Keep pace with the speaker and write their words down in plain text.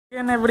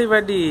Again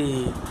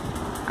everybody,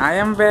 I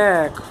am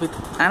back with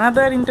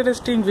another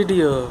interesting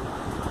video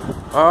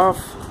of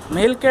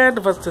male cat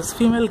versus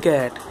female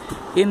cat.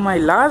 In my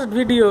last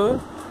video,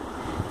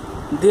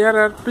 there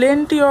are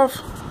plenty of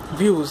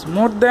views,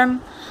 more than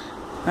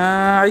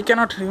I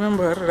cannot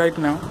remember right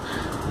now,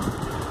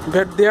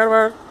 but there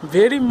were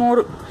very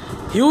more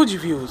huge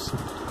views.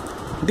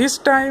 This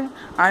time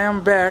I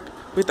am back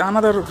with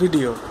another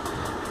video.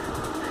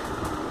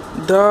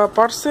 The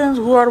persons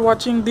who are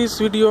watching this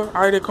video,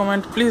 I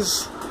recommend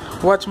please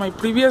watch my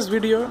previous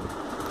video.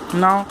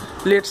 Now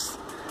let's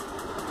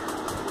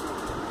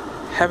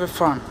have a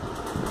fun.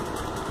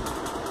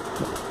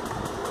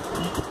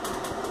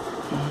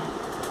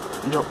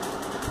 Yo.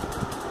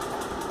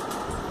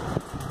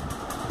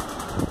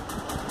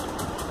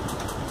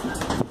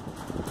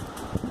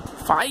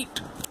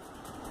 Fight,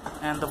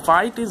 and the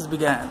fight is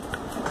began.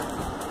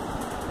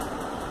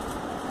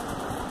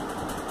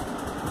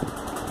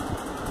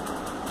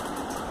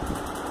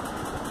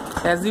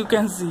 As you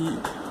can see,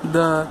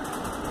 the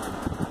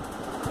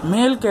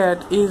male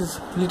cat is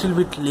little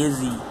bit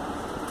lazy.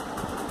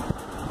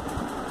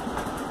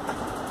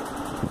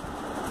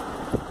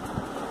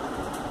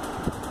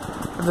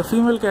 The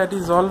female cat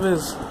is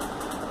always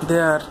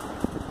there.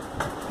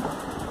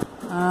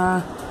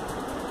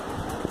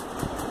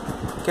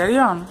 Carry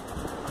on.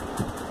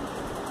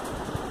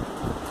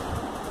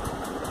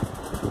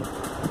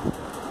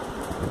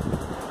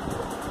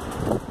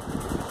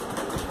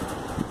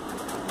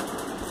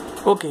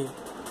 Okay,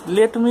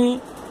 let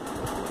me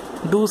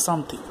do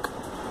something.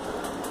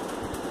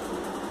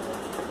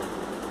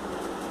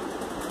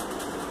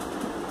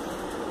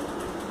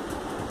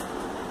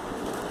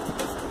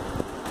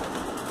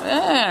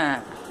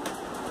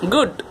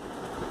 Good.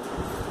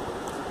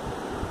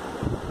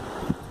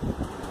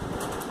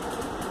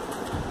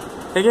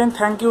 Again,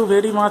 thank you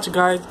very much,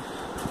 guys.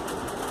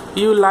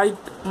 You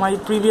liked my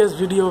previous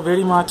video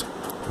very much,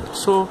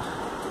 so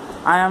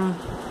I am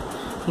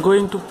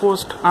going to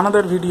post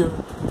another video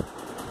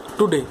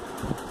today.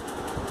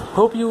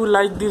 Hope you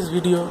like this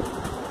video.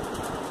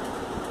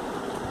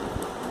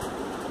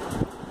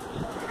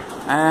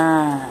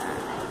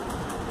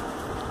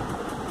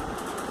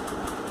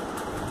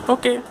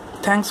 Okay,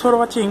 thanks for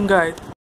watching, guys.